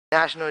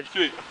National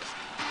Street.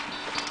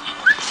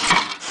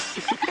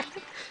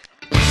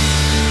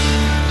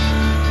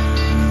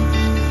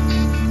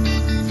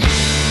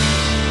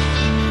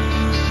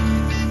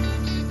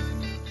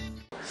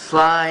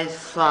 Slide,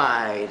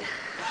 slide.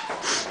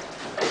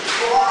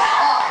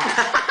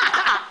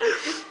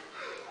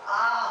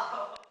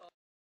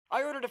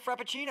 I ordered a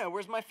frappuccino.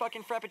 Where's my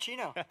fucking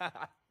frappuccino?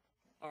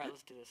 Alright,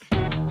 let's do this.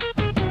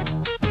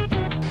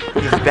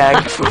 He's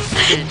begging for a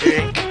free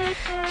drink.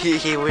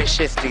 He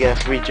wishes to get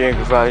a free drink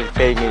without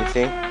paying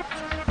anything.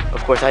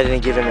 Of course, I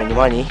didn't give him any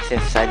money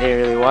since I didn't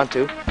really want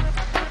to.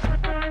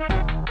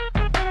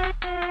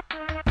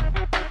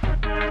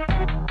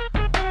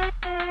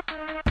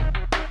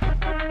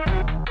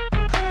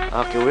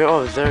 Okay, we're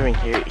all observing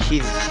here.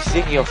 He's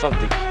thinking of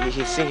something.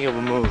 He's thinking of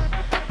a move.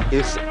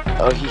 He's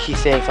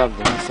saying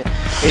something.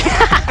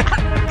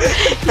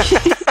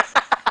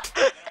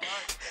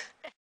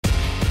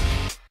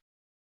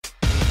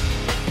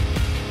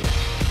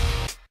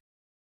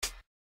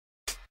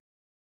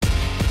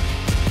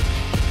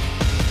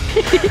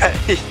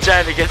 He's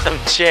trying to get some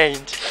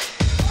change.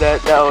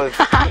 That was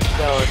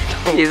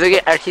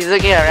he's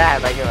looking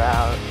around like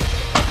around.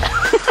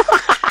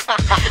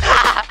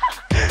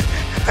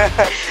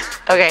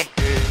 Okay.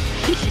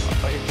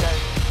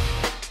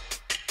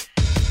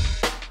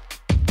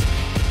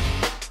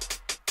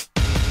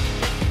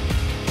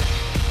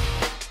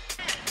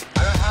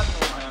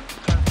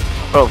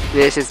 Oh,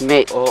 this is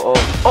me. Oh.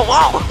 Oh,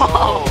 wow.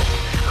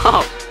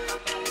 Oh.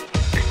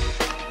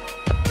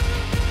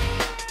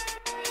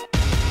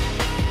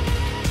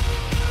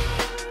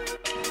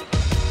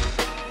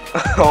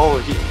 Oh,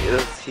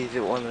 he's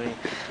wondering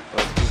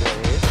what that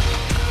is,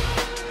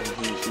 and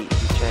he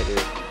tried to.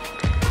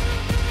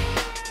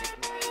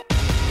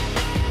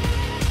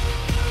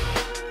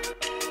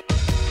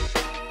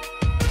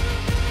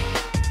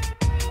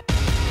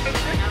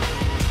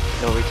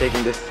 No, we're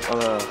taking this on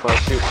a photo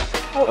shoot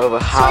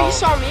of how. So you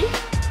saw me?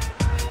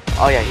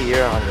 Oh yeah,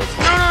 you're on this.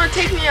 No,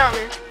 take me out,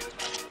 man.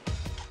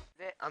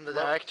 I'm the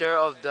director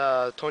of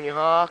the Tony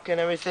Hawk and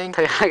everything.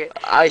 Okay.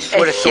 I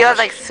swear to he was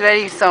like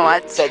sweating so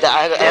much. It's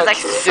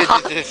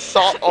like there's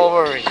salt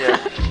over here.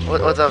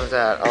 What's up with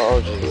that? Oh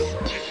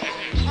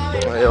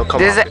jeez. Well, come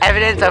This on. is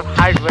evidence of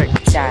hard work.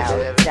 Style,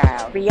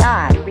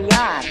 beyond,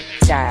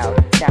 style,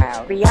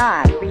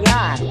 beyond,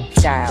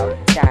 style,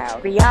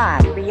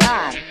 beyond,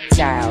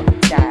 style.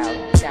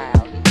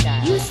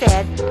 You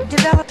said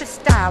develop a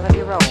style of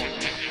your own.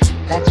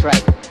 That's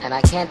right, and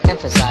I can't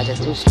emphasize it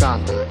too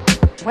strongly.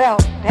 Well,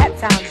 that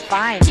sounds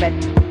fine, but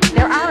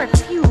there are a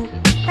few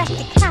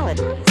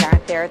practicalities,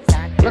 aren't there?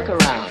 Look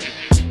around.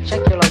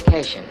 Check your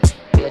location.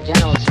 Your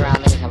general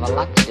surroundings have a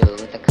lot to do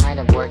with the kind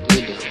of work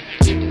you do.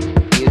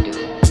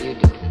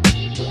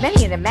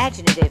 Many an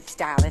imaginative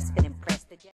stylist can impress.